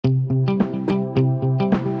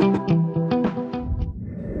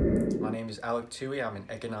Tui. I'm an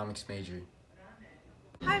economics major.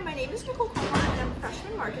 Hi, my name is Nicole Coleman and I'm a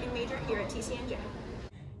freshman marketing major here at TCNJ.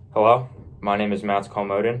 Hello, my name is Mats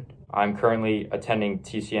Colmoden. I'm currently attending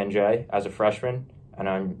TCNJ as a freshman and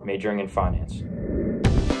I'm majoring in finance.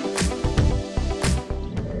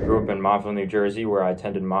 Grew up in Montville, New Jersey, where I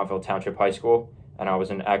attended Montville Township High School, and I was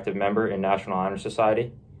an active member in National Honor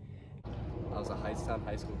Society. I was a Hightstown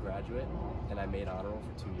High School graduate, and I made honor roll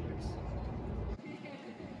for 2 years.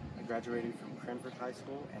 I graduated from Cranford High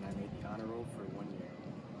School, and I made the honor roll for 1 year.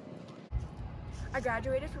 I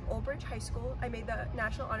graduated from Old Bridge High School. I made the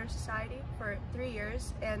National Honor Society for 3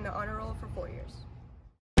 years and the honor roll for 4 years.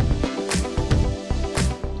 I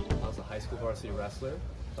was a high school varsity wrestler.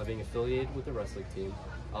 By being affiliated with the wrestling team,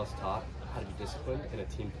 I was taught how to be disciplined and a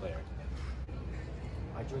team player.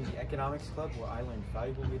 I joined the economics club where I learned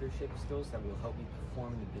valuable leadership skills that will help me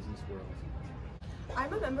perform in the business world.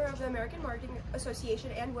 I'm a member of the American Marketing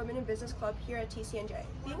Association and Women in Business Club here at TCNJ.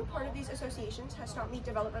 Being a part of these associations has taught me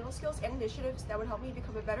developmental skills and initiatives that would help me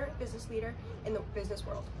become a better business leader in the business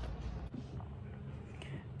world.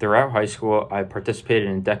 Throughout high school, I participated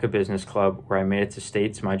in DECA Business Club, where I made it to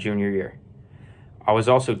states my junior year. I was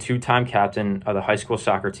also two-time captain of the high school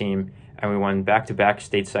soccer team, and we won back-to-back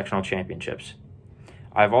state sectional championships.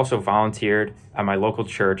 I have also volunteered at my local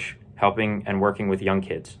church, helping and working with young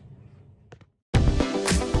kids.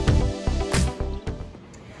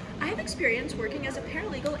 I have experience working as a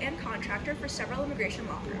paralegal and contractor for several immigration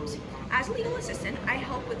law firms. As a legal assistant, I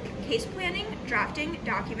help with case planning, drafting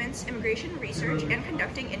documents, immigration research, and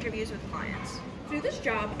conducting interviews with clients. Through this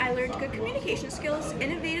job, I learned good communication skills,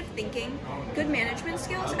 innovative thinking, good management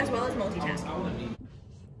skills, as well as multitasking.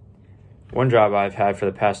 One job I've had for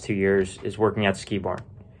the past 2 years is working at Ski Barn.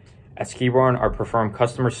 At Ski Barn, I perform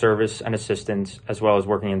customer service and assistance, as well as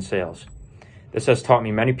working in sales. This has taught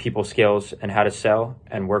me many people skills and how to sell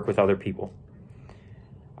and work with other people.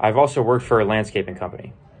 I've also worked for a landscaping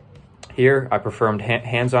company. Here, I performed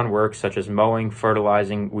hands-on work such as mowing,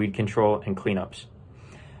 fertilizing, weed control, and cleanups.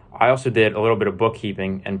 I also did a little bit of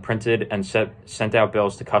bookkeeping and printed and sent out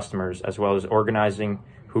bills to customers, as well as organizing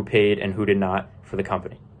who paid and who did not for the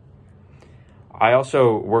company. I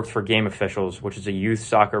also worked for Game Officials, which is a youth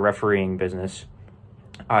soccer refereeing business.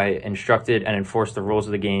 I instructed and enforced the rules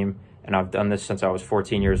of the game, and I've done this since I was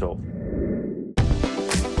 14 years old.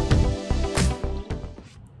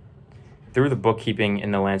 Through the bookkeeping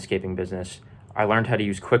in the landscaping business, I learned how to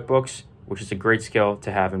use QuickBooks, which is a great skill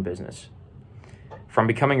to have in business. From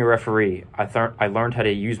becoming a referee, I learned how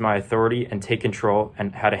to use my authority and take control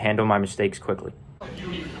and how to handle my mistakes quickly.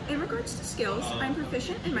 In regards to skills, I'm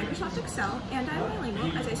proficient in Microsoft Excel and I'm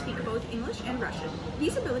bilingual as I speak both English and Russian.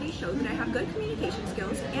 These abilities show that I have good communication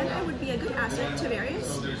skills and I would be a good asset to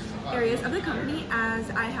various areas of the company as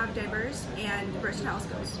I have diverse and versatile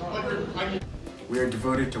skills. We are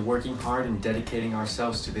devoted to working hard and dedicating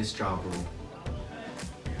ourselves to this job role.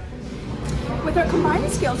 With our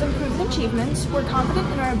combined skills and proven achievements, we're confident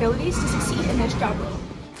in our abilities to succeed in this job role.